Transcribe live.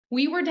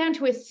we were down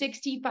to a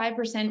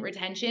 65%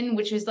 retention,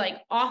 which is like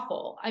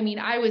awful. I mean,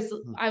 I was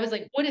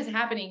like, what is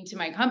happening to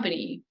my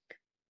company?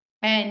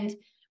 And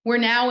we're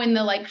now in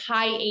the like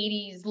high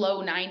 80s,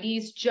 low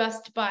 90s,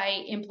 just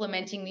by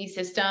implementing these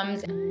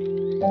systems.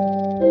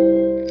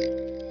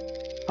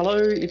 Hello,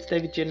 it's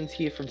David Jenyns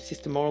here from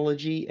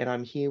Systemology, and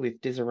I'm here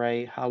with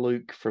Desirae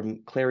Haluk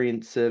from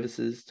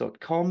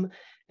clairantservices.com.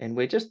 And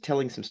we're just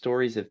telling some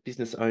stories of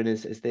business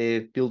owners as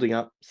they're building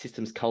up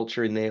systems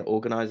culture in their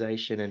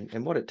organization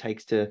and what it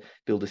takes to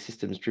build a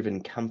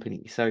systems-driven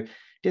company. So,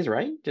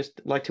 Desirae, just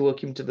like to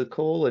welcome you to the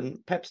call,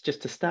 and perhaps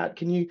just to start,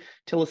 can you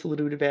tell us a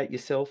little bit about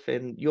yourself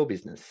and your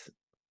business?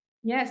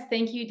 Yes,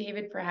 thank you,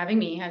 David, for having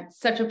me. It's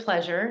such a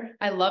pleasure.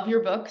 I love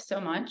your book so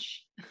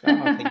much. Oh,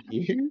 thank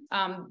you.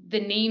 The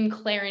name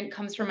Clairant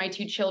comes from my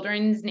two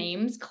children's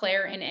names,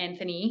 Claire and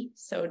Anthony.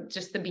 So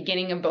just the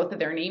beginning of both of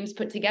their names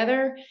put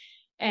together.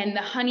 And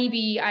the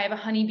honeybee, I have a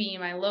honeybee in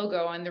my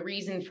logo. And the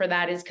reason for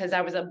that is because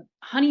I was a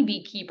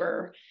honeybee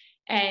keeper.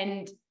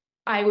 And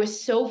I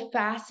was so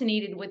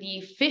fascinated with the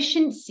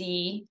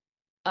efficiency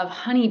of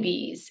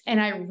honeybees. And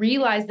I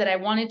realized that I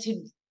wanted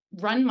to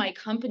run my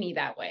company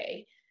that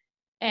way.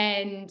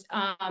 And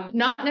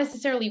not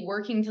necessarily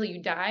working till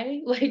you die,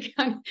 like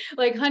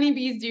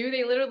honeybees do.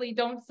 They literally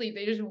don't sleep.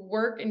 They just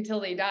work until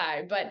they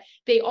die. But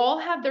they all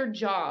have their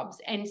jobs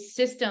and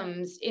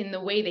systems in the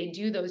way they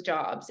do those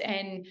jobs.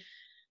 And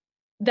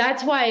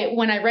that's why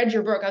when I read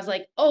your book, I was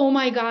like, oh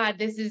my God,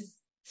 this is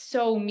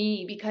so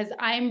me, because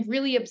I'm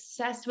really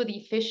obsessed with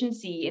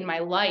efficiency in my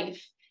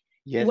life,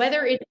 Yes.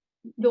 whether it's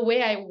the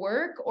way I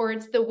work or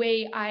it's the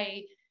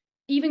way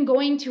even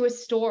going to a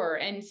store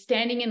and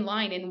standing in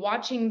line and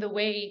watching the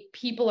way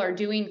people are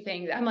doing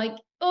things. I'm like,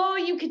 oh,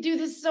 you could do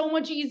this so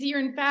much easier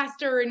and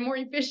faster and more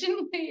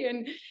efficiently.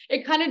 And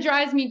it kind of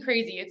drives me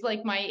crazy. It's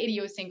like my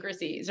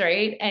idiosyncrasies,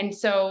 right? And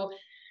so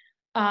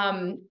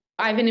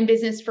I've been in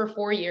business for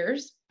 4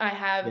 years. I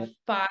have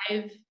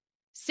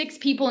six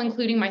people,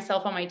 including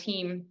myself, on my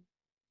team.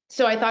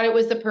 So I thought it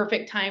was the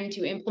perfect time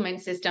to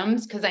implement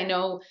systems, because I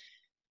know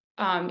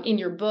in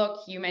your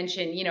book, you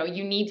mentioned,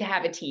 you need to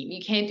have a team.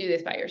 You can't do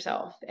this by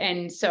yourself.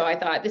 And so I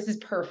thought this is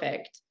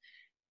perfect.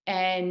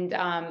 And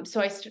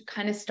so I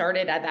kind of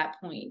started at that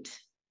point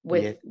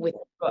with the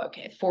book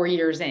at 4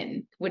 years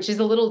in, which is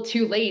a little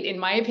too late, in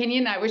my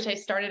opinion. I wish I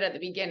started at the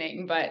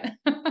beginning, but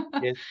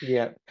Yes,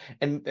 yeah.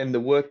 And the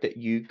work that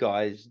you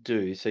guys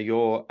do, so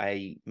you're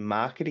a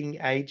marketing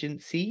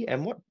agency,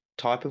 and what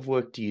type of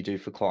work do you do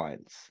for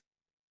clients?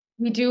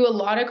 we do a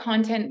lot of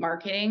content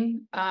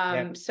marketing.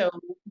 Yeah. So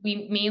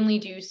we mainly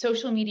do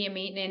social media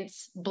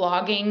maintenance,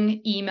 blogging,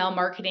 email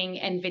marketing,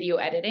 and video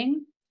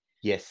editing.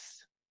 Yes.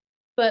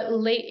 But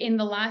late in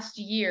the last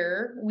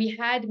year, we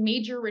had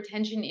major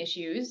retention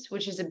issues,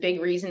 which is a big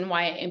reason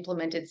why I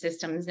implemented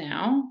systems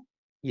now.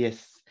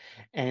 Yes.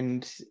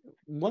 And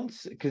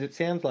once, because it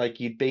sounds like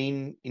you'd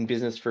been in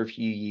business for a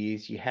few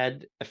years, you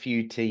had a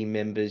few team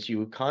members, you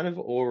were kind of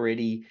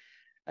already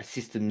a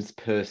systems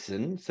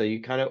person, so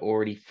you kind of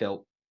already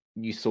felt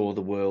you saw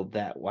the world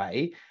that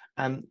way.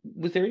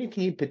 Was there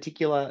anything in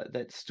particular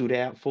that stood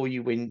out for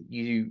you when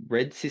you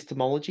read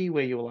Systemology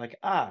where you were like,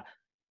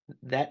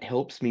 that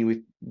helps me with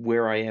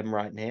where I am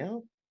right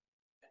now?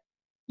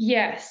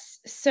 Yes.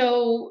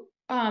 So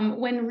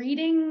when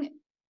reading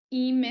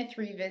E-Myth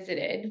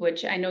Revisited,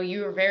 which I know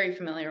you are very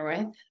familiar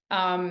with,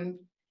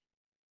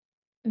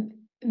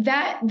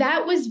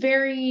 that was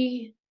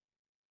very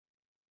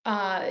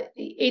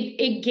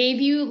it gave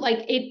you,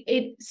 like,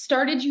 it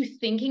started you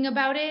thinking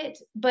about it,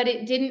 but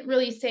it didn't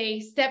really say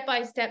step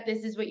by step,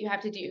 this is what you have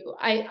to do.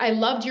 I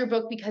loved your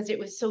book because it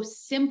was so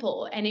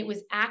simple and it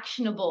was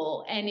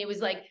actionable, and it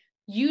was like,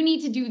 you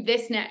need to do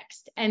this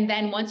next, and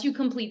then once you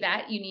complete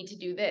that, you need to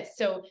do this.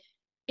 So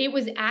it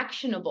was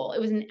actionable.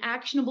 It was an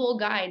actionable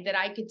guide that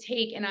I could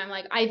take, and I'm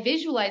like, I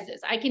visualize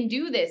this, I can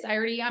do this,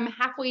 I'm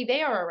halfway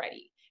there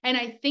already, and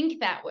I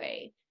think that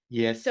way.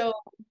 Yes. So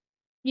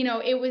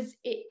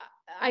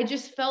I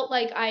just felt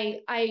like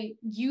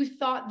you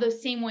thought the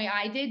same way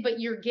I did, but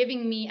you're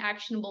giving me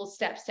actionable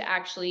steps to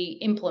actually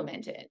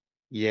implement it.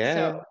 Yeah,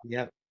 So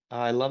yeah,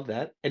 I love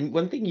that. And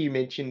one thing you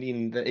mentioned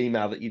in the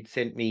email that you'd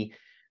sent me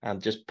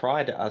just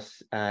prior to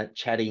us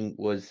chatting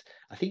was,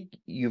 I think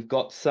you've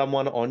got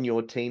someone on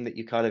your team that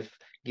you kind of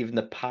given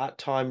the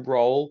part-time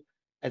role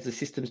as a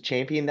systems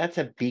champion. That's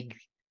a big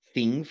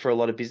thing for a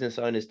lot of business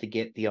owners, to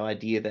get the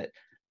idea that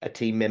a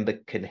team member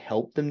can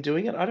help them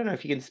doing it. I don't know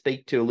if you can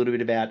speak to a little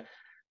bit about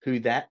who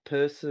that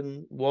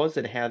person was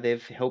and how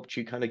they've helped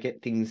you kind of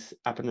get things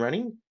up and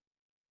running.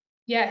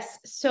 yes.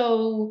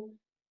 So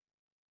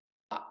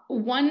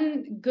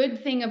one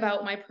good thing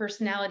about my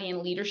personality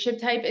and leadership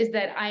type is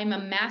that I'm a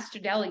master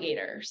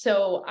delegator.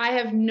 So I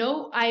have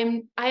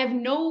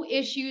no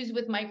issues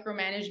with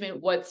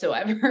micromanagement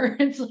whatsoever.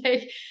 It's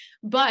like,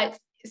 but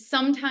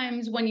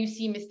sometimes when you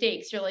see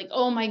mistakes, you're like,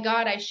 oh my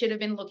God, I should have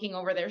been looking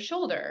over their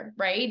shoulder,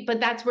 right? But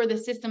that's where the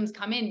systems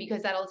come in,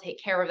 because that'll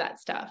take care of that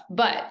stuff.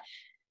 But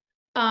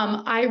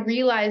I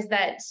realized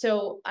that,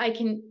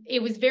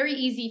 it was very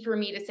easy for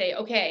me to say,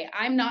 okay,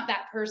 I'm not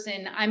that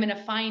person. I'm going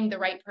to find the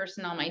right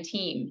person on my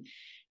team.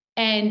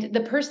 And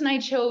the person I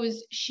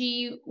chose,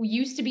 she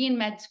used to be in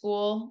med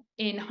school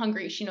in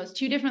Hungary. She knows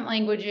 2 different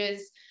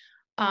languages.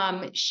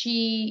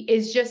 She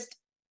is just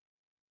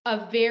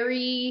a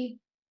very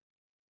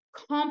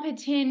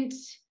competent,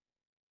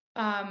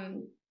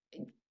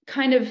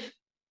 kind of,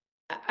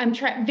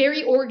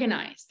 very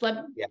organized.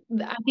 Yeah.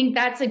 I think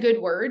that's a good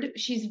word.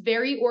 She's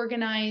very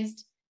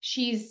organized.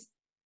 She's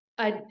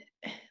a,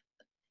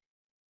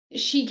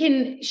 she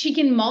can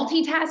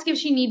multitask if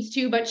she needs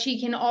to, but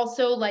she can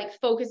also like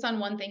focus on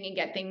one thing and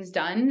get things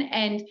done.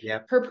 And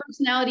Yeah. her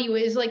personality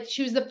was like,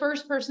 she was the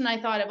first person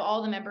I thought of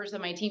all the members of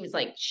my team is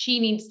like,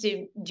 she needs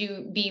to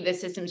be the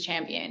systems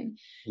champion.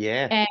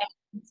 Yeah. And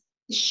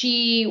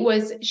she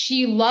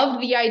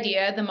loved the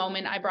idea the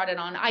moment I brought it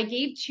on. I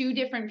gave 2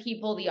 different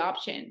people the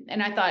option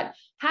and I thought,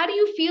 how do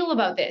you feel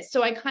about this?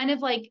 So I kind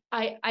of like,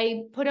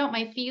 I put out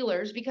my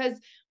feelers because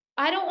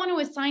I don't want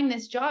to assign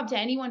this job to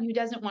anyone who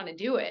doesn't want to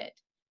do it.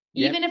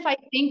 Yep. Even if I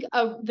think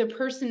of the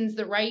person's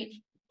the right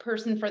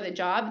person for the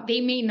job, they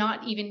may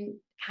not even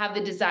have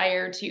the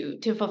desire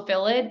to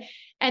fulfill it.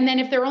 And then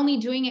if they're only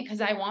doing it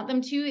because I want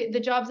them to, the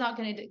job's not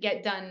going to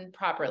get done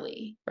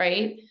properly,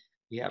 right?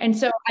 Yeah. And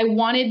so I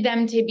wanted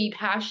them to be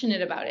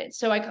passionate about it.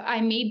 So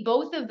I made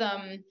both of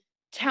them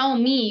tell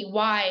me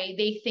why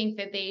they think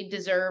that they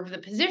deserve the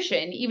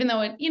position, even though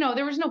it,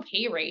 there was no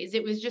pay raise.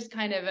 It was just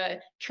kind of a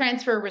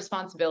transfer of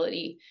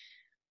responsibility.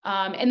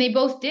 And they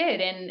both did.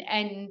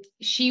 And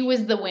she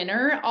was the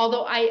winner.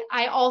 Although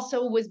I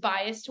also was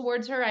biased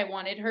towards her. I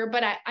wanted her,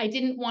 but I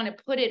didn't want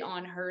to put it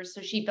on her.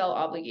 So she felt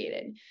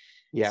obligated.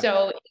 Yeah.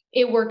 So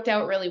it worked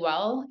out really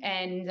well.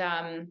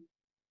 And,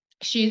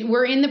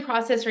 we're in the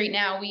process right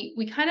now.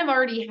 We kind of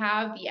already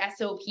have the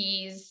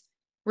SOPs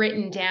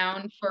written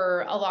down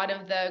for a lot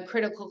of the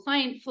critical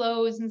client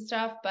flows and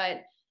stuff,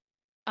 but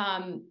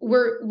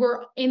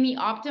we're in the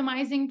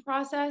optimizing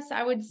process,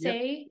 I would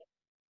say.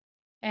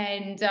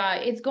 And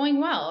it's going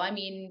well. I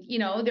mean,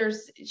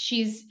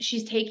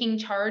 she's taking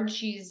charge.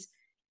 She's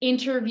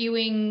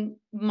interviewing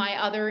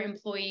my other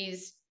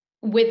employees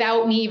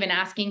without me even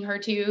asking her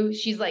to.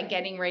 She's like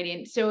getting right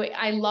in. So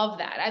I love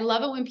that. I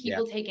love it when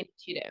people take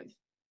initiative.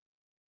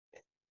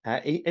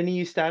 And are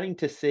you starting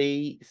to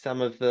see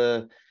some of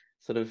the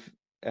sort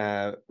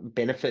of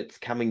benefits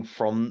coming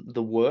from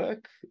the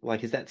work?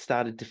 Like, has that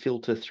started to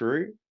filter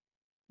through?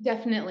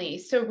 Definitely.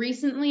 So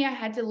recently I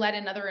had to let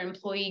another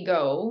employee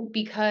go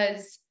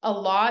because a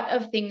lot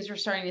of things were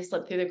starting to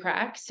slip through the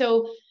cracks.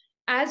 So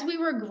as we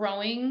were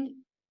growing,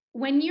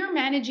 when you're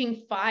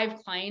managing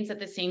 5 clients at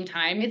the same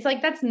time, it's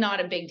like, that's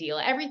not a big deal.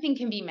 Everything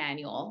can be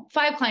manual.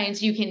 5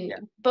 clients you can,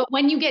 but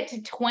when you get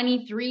to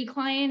 23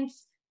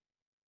 clients,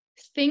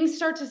 things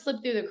start to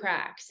slip through the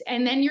cracks.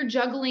 And then you're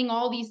juggling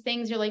all these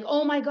things. You're like,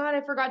 oh my God,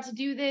 I forgot to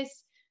do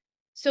this.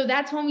 So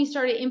that's when we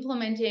started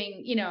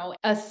implementing,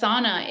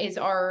 Asana is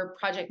our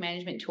project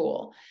management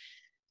tool.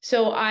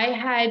 So I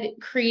had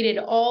created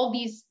all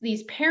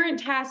these parent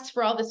tasks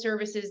for all the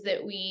services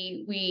that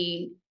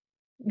we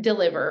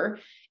deliver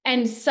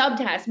and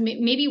subtasks.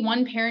 Maybe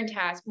one parent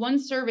task, one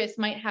service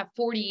might have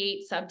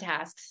 48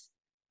 subtasks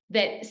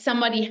that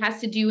somebody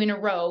has to do in a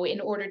row in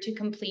order to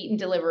complete and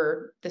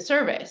deliver the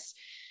service.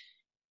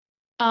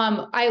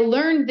 I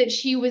learned that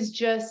she was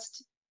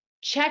just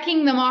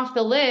checking them off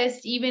the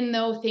list, even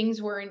though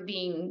things weren't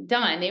being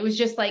done. It was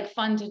just like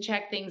fun to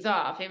check things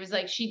off. It was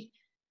like she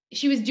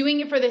was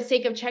doing it for the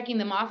sake of checking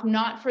them off,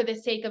 not for the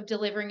sake of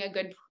delivering a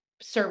good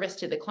service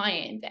to the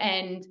client.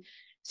 And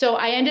so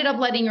I ended up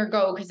letting her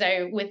go because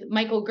with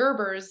Michael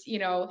Gerber's,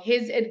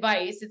 his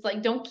advice, it's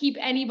like, don't keep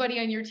anybody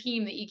on your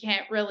team that you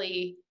can't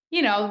really,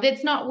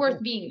 that's not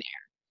worth being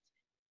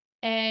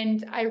there.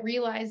 And I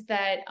realized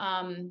that,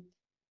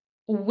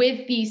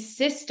 with these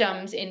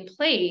systems in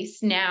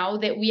place now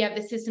that we have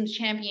the systems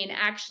champion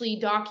actually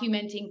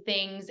documenting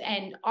things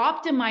and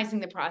optimizing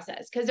the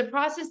process, because a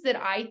process that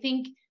I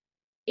think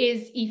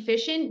is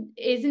efficient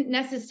isn't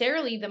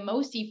necessarily the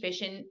most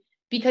efficient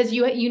because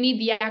you need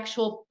the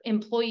actual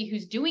employee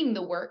who's doing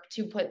the work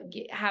to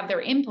have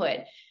their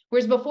input.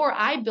 Whereas before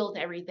I built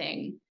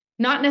everything,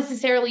 not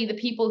necessarily the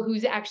people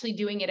who's actually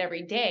doing it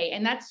every day.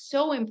 And that's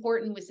so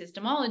important with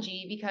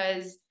Systemology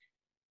because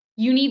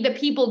you need the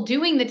people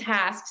doing the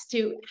tasks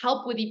to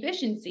help with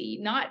efficiency,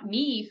 not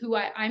me, who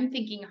I'm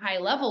thinking high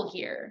level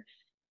here.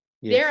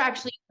 Yes. They're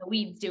actually the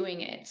weeds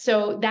doing it.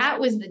 So that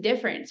was the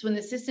difference when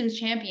the systems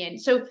champion.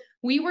 So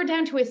we were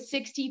down to a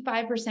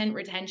 65%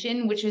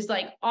 retention, which is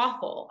like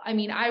awful. I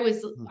mean, I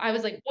was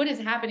like, what is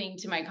happening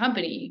to my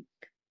company?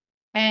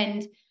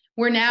 And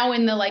we're now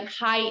in the like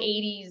high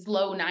 80s,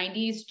 low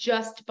 90s,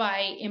 just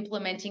by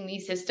implementing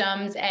these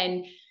systems.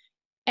 And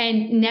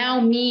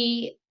now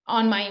me,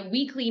 on my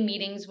weekly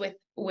meetings with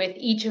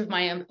each of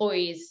my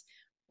employees,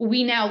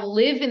 we now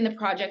live in the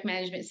project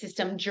management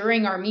system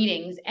during our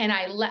meetings, and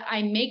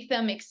I make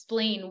them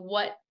explain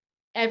what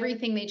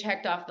everything they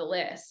checked off the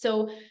list.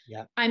 So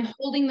I'm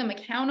holding them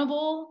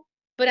accountable,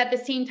 but at the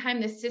same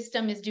time, the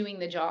system is doing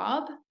the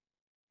job.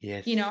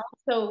 Yes.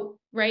 So,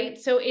 right.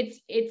 So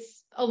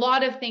it's a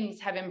lot of things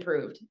have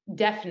improved,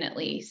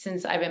 definitely,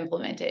 since I've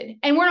implemented.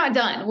 And we're not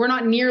done. We're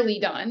not nearly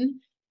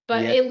done.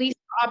 but Yeah, at least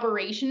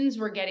operations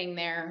were getting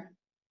there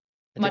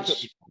I much.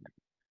 definitely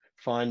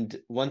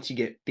find once you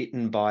get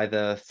bitten by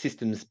the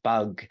systems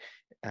bug,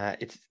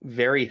 it's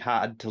very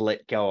hard to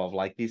let go of.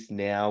 Like, this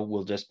now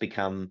will just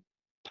become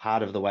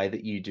part of the way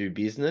that you do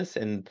business,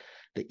 and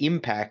the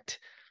impact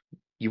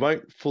you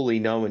won't fully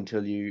know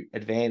until you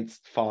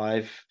advance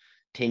 5,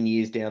 10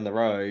 years down the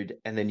road,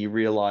 and then you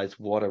realize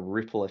what a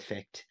ripple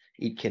effect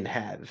it can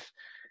have.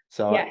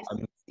 So Yes.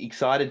 I'm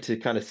excited to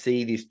kind of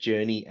see this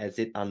journey as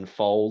it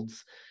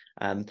unfolds.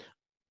 Um,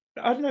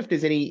 I don't know if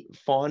there's any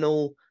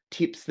final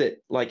tips that,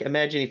 like,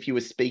 imagine if you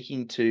were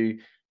speaking to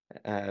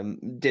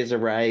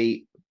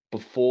Desirae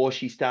before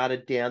she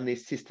started down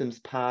this systems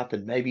path,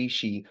 and maybe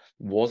she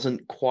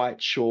wasn't quite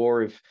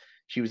sure if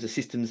she was a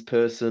systems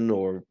person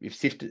or if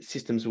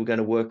systems were going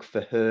to work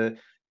for her.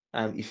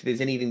 If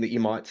there's anything that you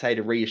might say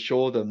to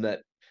reassure them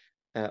that,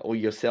 or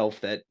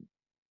yourself, that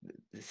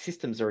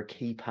systems are a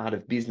key part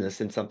of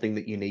business and something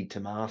that you need to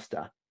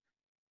master.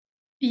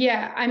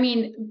 Yeah, I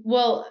mean,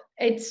 well,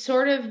 it's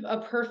sort of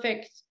a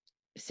perfect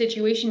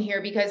situation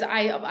here because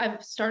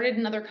I've started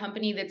another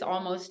company that's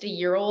almost a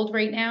year old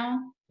right now.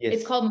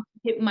 It's Yes. called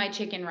My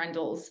Chicken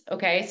Rentals.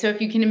 Okay. So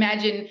if you can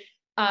imagine,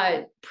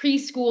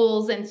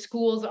 preschools and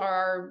schools are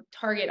our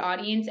target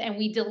audience, and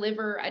we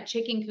deliver a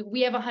chicken coop.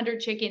 We have 100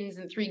 chickens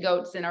and 3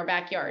 goats in our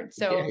backyard.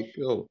 Yeah, So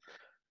cool.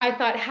 I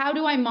thought, how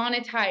do I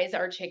monetize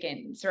our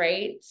chickens?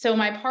 Right. So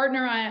my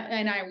partner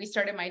and I, we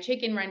started My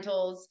Chicken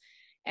Rentals,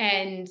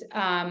 and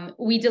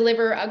we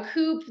deliver a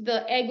coop,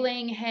 the egg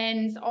laying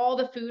hens, all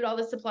the food, all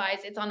the supplies.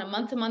 It's on a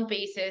month-to-month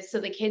basis, so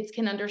the kids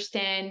can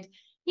understand,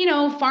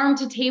 farm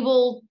to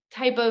table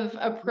type of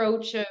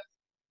approach of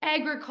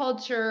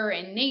agriculture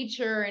and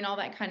nature and all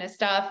that kind of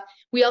stuff.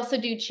 We also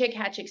do chick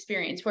hatch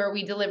experience, where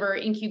we deliver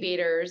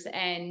incubators,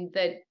 and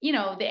the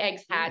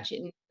eggs hatch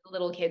and the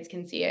little kids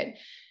can see it.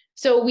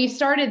 So we've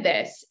started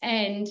this,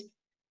 and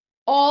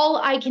all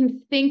I can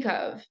think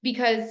of,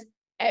 because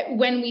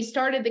when we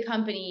started the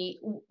company,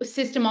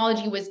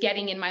 Systemology was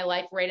getting in my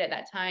life right at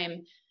that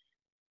time.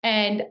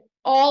 And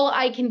all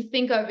I can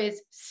think of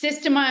is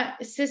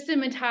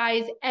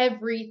systematize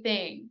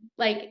everything.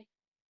 Like,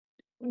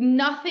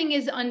 nothing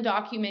is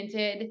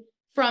undocumented,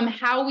 from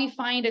how we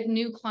find a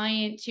new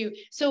client to,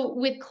 so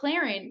with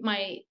Clairant,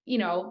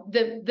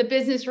 the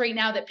business right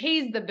now that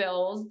pays the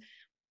bills,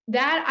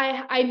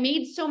 that I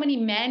made so many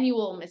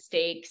manual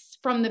mistakes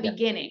from the Yeah.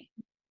 beginning.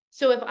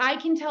 So if I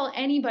can tell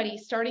anybody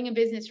starting a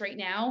business right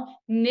now,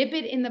 nip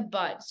it in the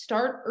bud,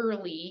 start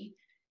early,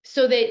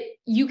 so that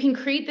you can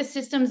create the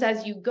systems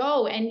as you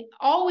go and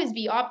always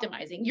be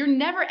optimizing. You're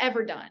never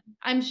ever done.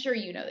 I'm sure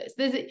you know this.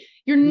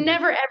 You're Yeah.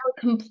 never ever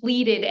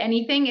completed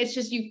anything. It's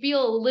just you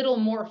feel a little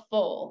more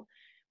full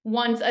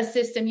once a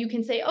system, you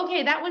can say,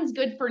 okay, that one's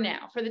good for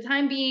now. For the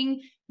time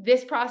being,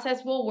 this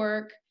process will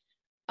work.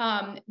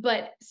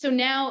 But so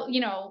now,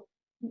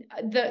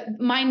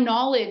 my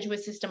knowledge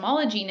with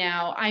Systemology,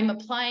 now I'm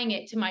applying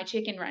it to My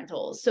Chicken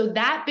Rentals. So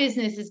that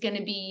business is going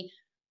to be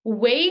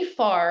way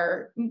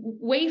further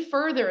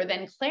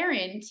than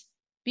Clairant,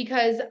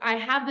 because I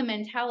have the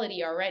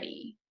mentality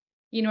already.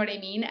 You know what I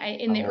mean?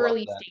 In I the love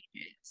early that.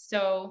 stages.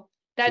 So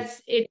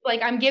It's it's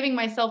like I'm giving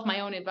myself my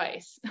own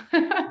advice.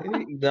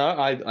 No,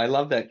 I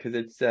love that, because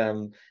it's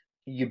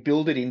you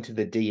build it into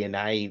the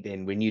DNA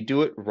then when you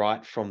do it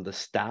right from the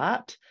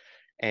start.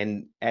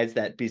 And as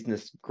that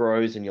business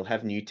grows and you'll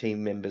have new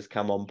team members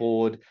come on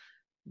board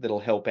that'll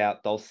help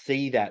out, they'll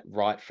see that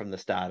right from the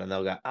start and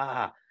they'll go,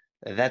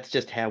 that's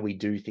just how we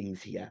do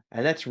things here.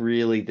 And that's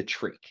really the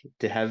trick,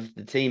 to have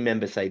the team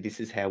member say, this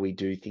is how we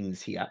do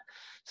things here.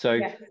 So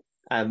Yes.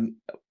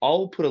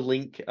 I'll put a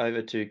link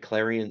over to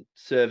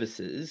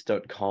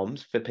clariantservices.com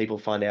for people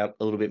to find out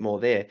a little bit more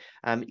there.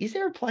 Is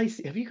there a place,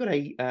 have you got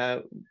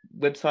a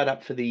website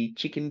up for the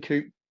chicken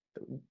coop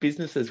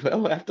business as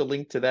well? I have to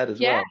link to that as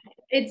Yeah. well.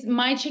 It's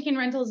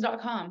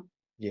mychickenrentals.com.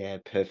 Yeah,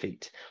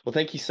 perfect. Well,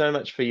 thank you so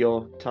much for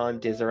your time,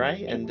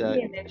 Desirae, Thank and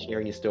you.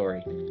 sharing your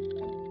story.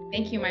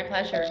 Thank you. My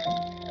pleasure.